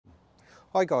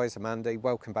Hi guys, I'm Andy.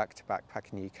 Welcome back to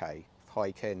Backpacking UK. If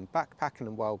hiking, backpacking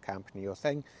and wild camping are your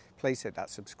thing, please hit that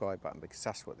subscribe button because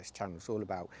that's what this channel is all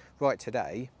about. Right,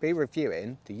 today, be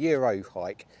reviewing the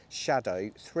Eurohike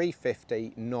Shadow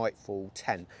 350 Nightfall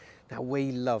tent. Now,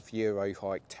 we love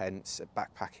Eurohike tents at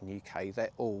Backpacking UK. They're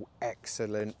all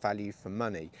excellent value for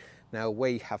money. Now,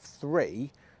 we have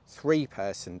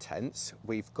three-person tents.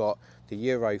 We've got the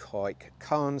Eurohike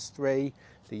Cairns 3,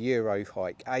 the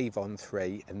Eurohike Avon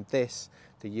 3, and this,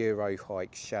 the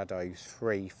Eurohike Shadow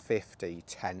 350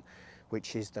 tent,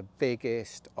 which is the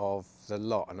biggest of the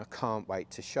lot, and I can't wait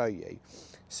to show you.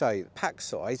 So the pack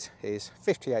size is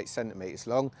 58 centimetres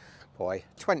long by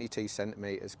 22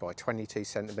 centimetres by 22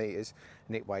 centimetres,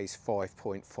 and it weighs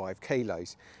 5.5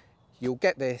 kilos. You'll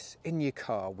get this in your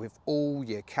car with all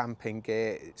your camping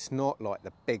gear. It's not like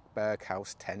the big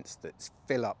Berghaus tents that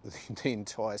fill up the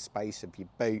entire space of your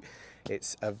boot.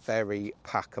 It's a very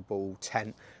packable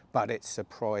tent, but it's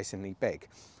surprisingly big.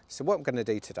 So what I'm going to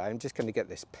do today, I'm just going to get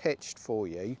this pitched for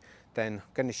you, then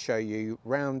I'm going to show you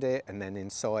round it and then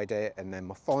inside it, and then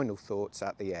my final thoughts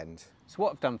at the end. So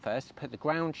what I've done first, I put the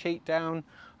ground sheet down,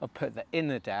 I've put the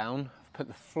inner down, I've put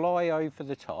the fly over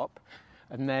the top,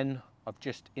 and then I've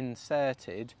just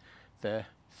inserted the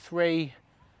 3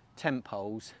 tent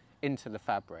poles into the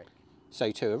fabric.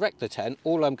 So to erect the tent,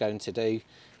 all I'm going to do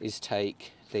is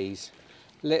take these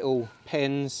little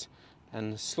pins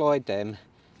and slide them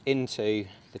into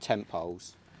the tent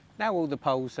poles. Now all the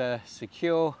poles are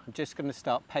secure, I'm just going to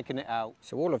start pegging it out.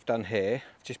 So all I've done here,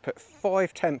 I've just put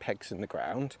 5 tent pegs in the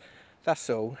ground. That's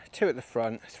all, 2 at the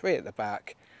front, 3 at the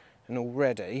back, and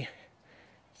already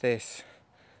this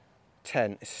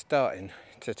tent is starting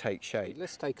to take shape.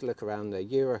 Let's take a look around the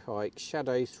Eurohike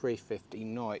Shadow 350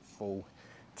 Nightfall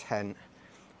tent.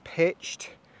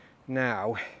 Pitched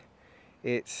now,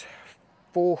 it's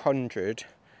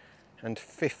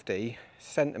 450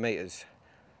 centimetres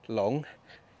long,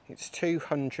 it's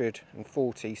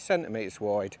 240 centimetres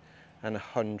wide and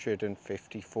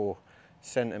 154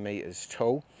 centimetres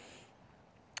tall.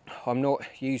 I'm not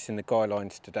using the guy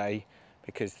lines today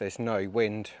because there's no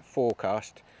wind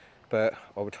forecast, but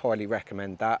I would highly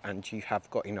recommend that, and you have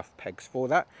got enough pegs for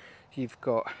that. You've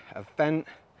got a vent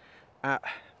at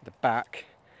the back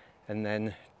and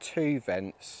then 2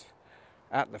 vents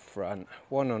at the front,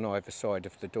 1 on either side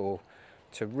of the door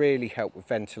to really help with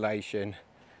ventilation,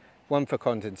 1 for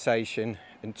condensation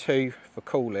and 2 for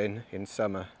cooling in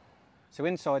summer. So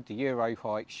inside the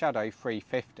Eurohike Shadow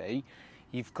 350,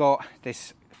 you've got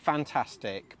this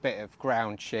fantastic bit of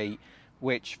ground sheet,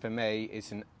 which for me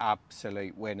is an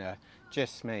absolute winner.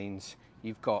 Just means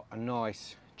you've got a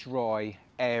nice dry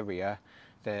area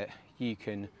that you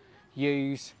can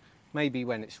use maybe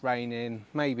when it's raining,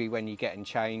 maybe when you're getting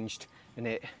changed, and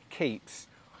it keeps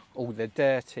all the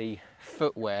dirty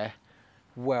footwear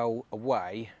well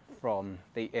away from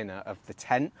the inner of the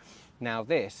tent. Now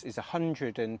this is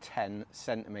 110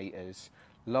 centimetres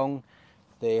long.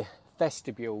 The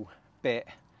vestibule bit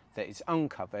that is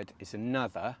uncovered is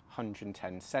another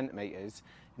 110 centimetres,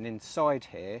 and inside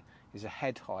here is a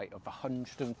head height of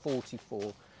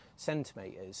 144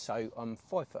 centimetres. So I'm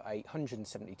 5'8",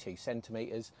 172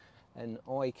 centimetres, and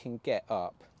I can get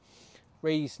up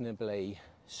reasonably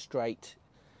straight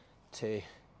to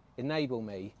enable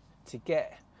me to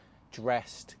get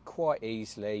dressed quite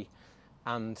easily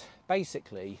and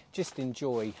basically just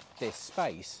enjoy this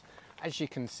space. As you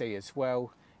can see as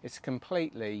well, it's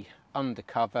completely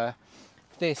undercover.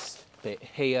 This bit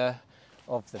here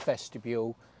of the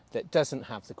vestibule that doesn't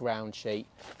have the ground sheet,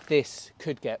 this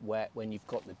could get wet when you've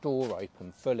got the door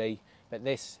open fully, but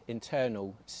this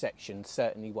internal section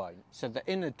certainly won't. So the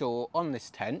inner door on this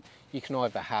tent, you can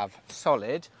either have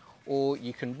solid or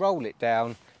you can roll it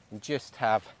down and just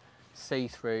have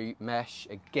see-through mesh.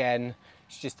 Again,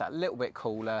 it's just that little bit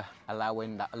cooler,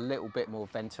 allowing that a little bit more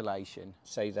ventilation.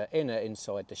 So the inner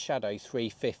inside the Shadow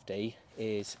 350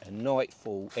 is a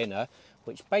Nightfall inner,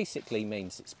 which basically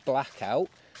means it's blackout,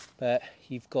 but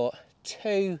you've got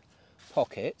 2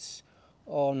 pockets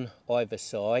on either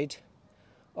side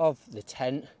of the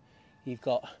tent. You've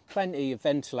got plenty of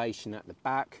ventilation at the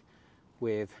back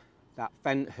with that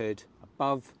vent hood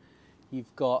above.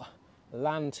 You've got a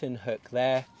lantern hook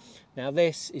there. Now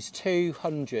this is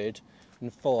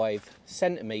 205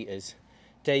 centimetres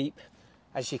deep.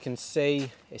 As you can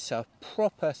see, it's a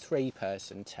proper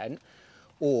 3-person tent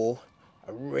or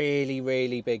a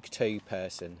really big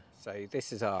 2-person. So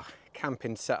this is our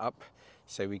camping setup.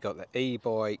 So we got the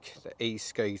e-bike, the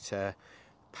e-scooter,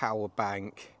 power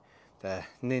bank, the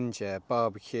Ninja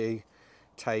barbecue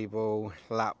table,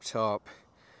 laptop,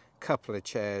 couple of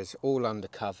chairs, all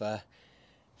undercover.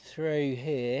 through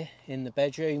here in the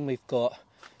bedroom, we've got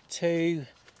 2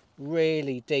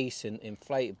 really decent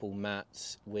inflatable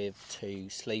mats with 2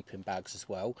 sleeping bags as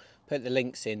well. Put the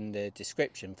links in the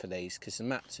description for these because the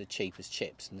mats are cheap as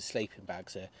chips and the sleeping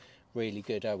bags are really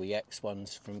good OEX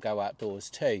ones from Go Outdoors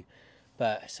too.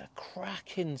 But it's a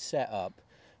cracking setup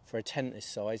for a tent this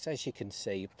size. As you can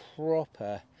see,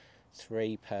 proper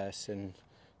 3-person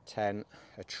tent,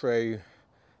 a true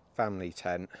family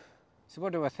tent. So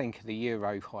what do I think of the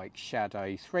Eurohike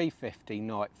Shadow 350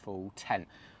 Nightfall tent?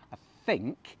 I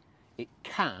think it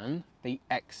can be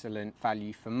excellent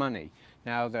value for money.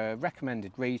 Now, the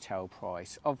recommended retail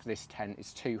price of this tent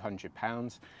is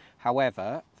 £200.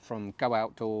 However, from Go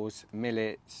Outdoors,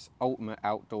 Millets, Ultimate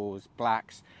Outdoors,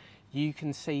 Blacks, you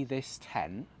can see this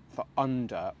tent for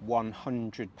under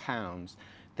 £100.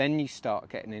 Then you start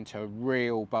getting into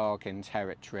real bargain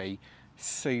territory.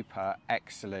 Super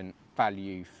excellent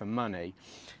value for money.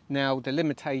 Now, the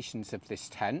limitations of this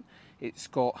tent, it's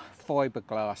got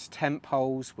fiberglass tent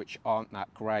poles which aren't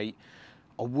that great.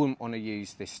 I wouldn't want to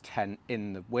use this tent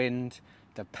in the wind.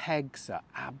 The pegs are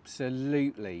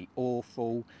absolutely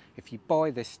awful. If you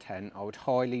buy this tent, I would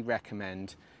highly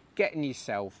recommend getting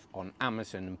yourself on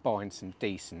Amazon and buying some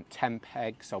decent tent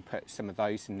pegs. I'll put some of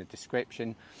those in the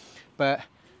description. But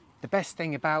the best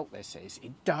thing about this is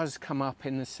it does come up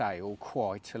in the sale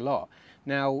quite a lot.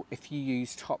 Now, if you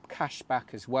use Top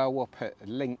Cashback as well, I'll put a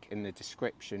link in the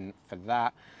description for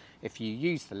that. If you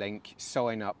use the link,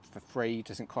 sign up for free. It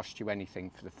doesn't cost you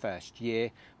anything for the first year,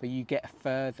 but you get a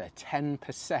further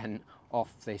 10%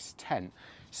 off this tent.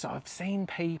 So I've seen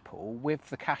people with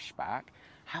the cashback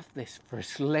have this for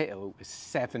as little as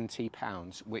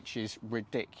 £70, which is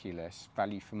ridiculous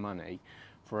value for money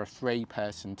for a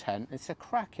 3-person tent. It's a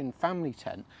cracking family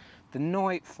tent. The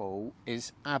Nightfall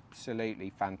is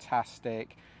absolutely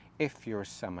fantastic. If you're a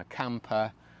summer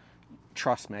camper,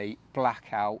 trust me,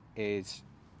 blackout is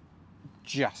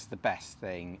just the best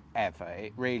thing ever.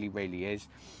 It really, really is.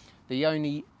 The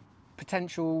only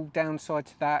potential downside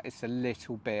to that is a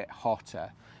little bit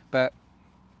hotter, but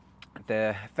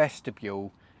the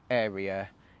vestibule area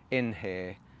in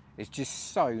here is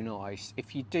just so nice.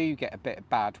 If you do get a bit of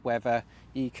bad weather,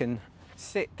 you can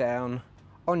sit down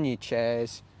on your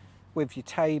chairs with your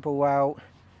table out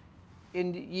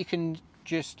and you can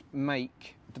just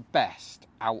make the best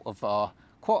out of our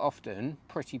quite often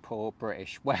pretty poor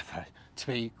British weather, to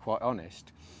be quite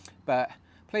honest. But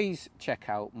please check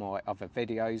out my other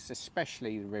videos,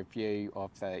 especially the review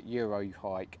of the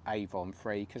Eurohike Avon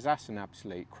 3, because that's an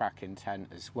absolute cracking tent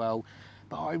as well.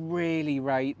 But I really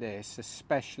rate this,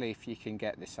 especially if you can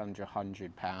get this under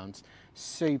 £100.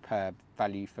 Superb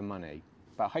value for money.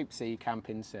 But I hope to see you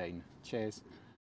camping soon. Cheers.